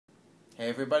Hey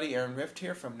everybody, Aaron Rift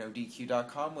here from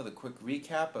NoDQ.com with a quick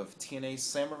recap of TNA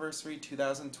Slammiversary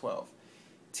 2012.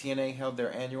 TNA held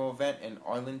their annual event in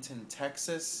Arlington,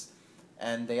 Texas,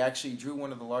 and they actually drew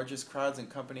one of the largest crowds in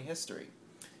company history.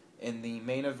 In the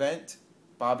main event,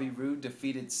 Roode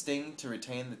defeated Sting to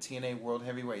retain the TNA World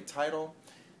Heavyweight title.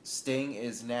 Sting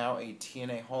is now a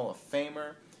TNA Hall of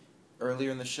Famer.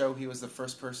 Earlier in the show, he was the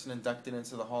first person inducted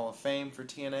into the Hall of Fame for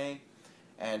TNA,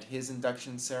 and his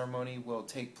induction ceremony will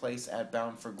take place at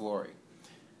Bound for Glory.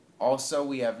 Also,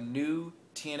 we have new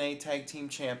TNA Tag Team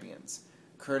Champions.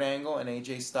 Kurt Angle and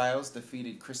AJ Styles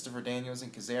defeated Christopher Daniels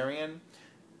and Kazarian.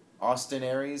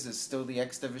 Aries is still the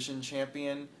X Division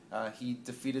champion. He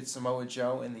defeated Samoa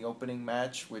Joe in the opening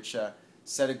match, which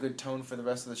set a good tone for the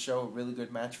rest of the show. A really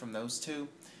good match from those two.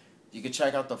 You can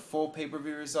check out the full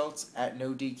pay-per-view results at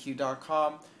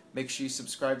NoDQ.com. Make sure you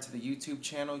subscribe to the YouTube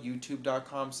channel,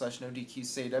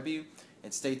 youtube.com/NoDQCAW,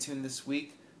 and stay tuned this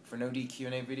week for No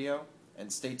DQ&A video,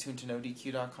 and stay tuned to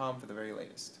NoDQ.com for the very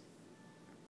latest.